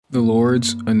The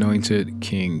Lord's Anointed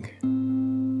King.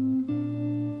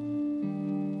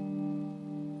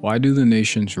 Why do the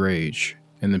nations rage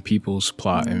and the peoples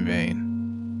plot in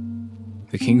vain?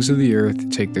 The kings of the earth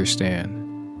take their stand,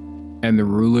 and the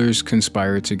rulers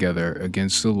conspire together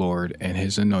against the Lord and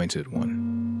his Anointed One.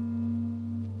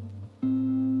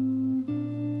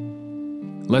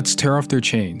 Let's tear off their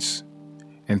chains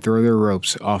and throw their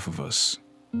ropes off of us.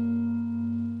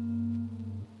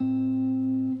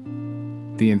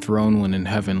 The enthroned one in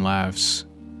heaven laughs.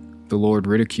 The Lord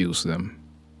ridicules them.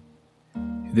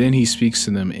 Then he speaks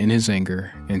to them in his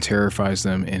anger and terrifies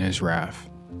them in his wrath.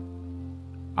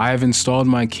 I have installed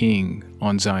my king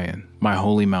on Zion, my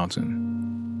holy mountain.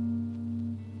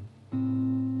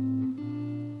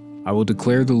 I will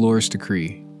declare the Lord's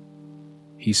decree.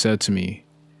 He said to me,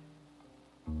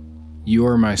 "You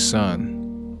are my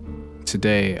son.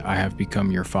 Today I have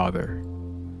become your father.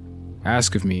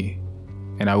 Ask of me,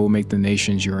 and I will make the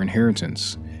nations your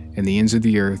inheritance, and the ends of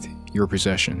the earth your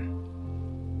possession.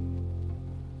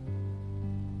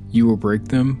 You will break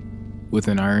them with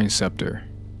an iron scepter.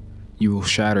 You will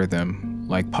shatter them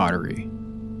like pottery."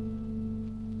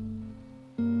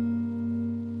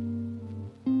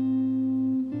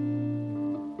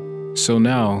 So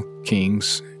now,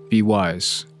 kings, be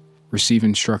wise. Receive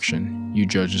instruction, you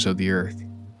judges of the earth.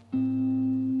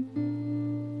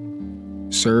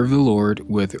 Serve the Lord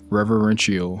with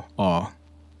reverential awe,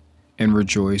 and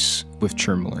rejoice with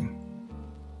trembling.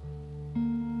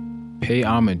 Pay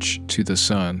homage to the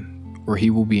Son, or he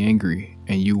will be angry,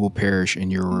 and you will perish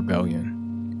in your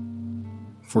rebellion.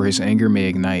 For his anger may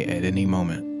ignite at any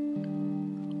moment.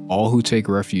 All who take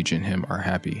refuge in him are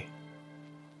happy.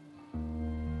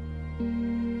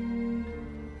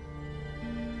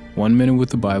 One Minute with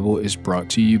the Bible is brought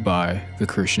to you by the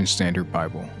Christian Standard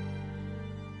Bible.